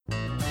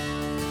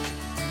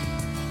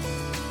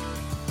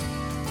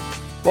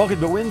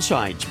Welcome to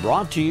Insights,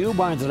 brought to you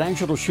by the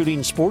National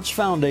Shooting Sports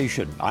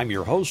Foundation. I'm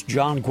your host,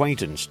 John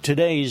Quaintance.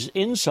 Today's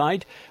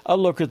Insight, a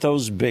look at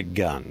those big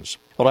guns.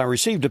 Well, I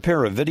received a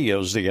pair of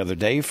videos the other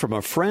day from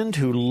a friend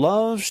who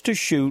loves to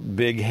shoot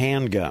big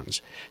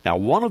handguns. Now,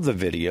 one of the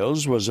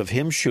videos was of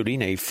him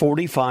shooting a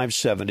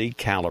 .45-70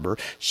 caliber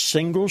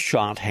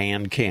single-shot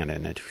hand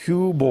cannon. And,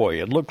 whew, boy,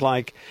 it looked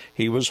like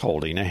he was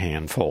holding a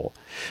handful.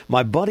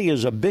 My buddy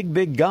is a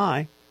big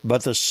guy.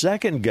 But the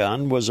second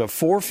gun was a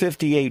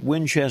 .458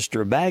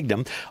 Winchester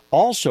Magnum,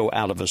 also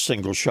out of a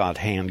single-shot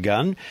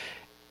handgun,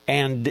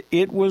 and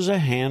it was a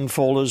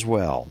handful as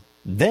well.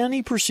 Then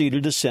he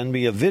proceeded to send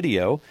me a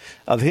video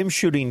of him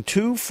shooting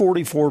two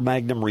 .44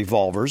 Magnum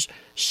revolvers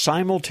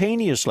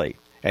simultaneously.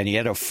 And he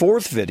had a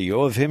fourth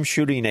video of him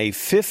shooting a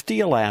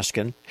 .50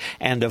 Alaskan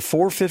and a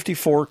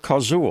 .454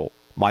 Casull.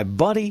 My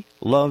buddy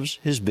loves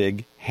his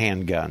big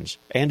handguns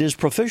and is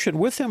proficient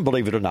with them,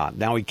 believe it or not.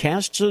 Now, he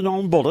casts his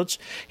own bullets.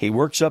 He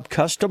works up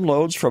custom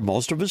loads for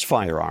most of his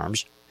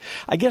firearms.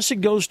 I guess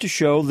it goes to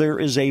show there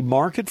is a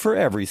market for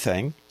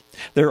everything.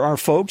 There are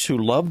folks who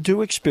love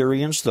to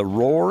experience the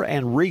roar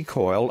and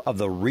recoil of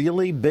the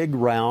really big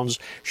rounds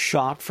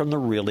shot from the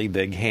really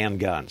big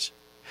handguns.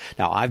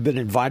 Now, I've been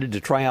invited to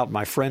try out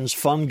my friend's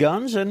fun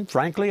guns, and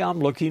frankly, I'm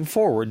looking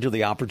forward to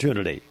the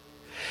opportunity.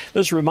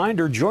 This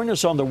reminder, join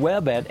us on the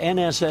web at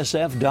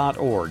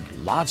nssf.org.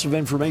 Lots of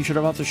information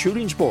about the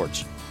shooting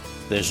sports.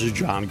 This is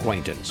John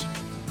Quaintance.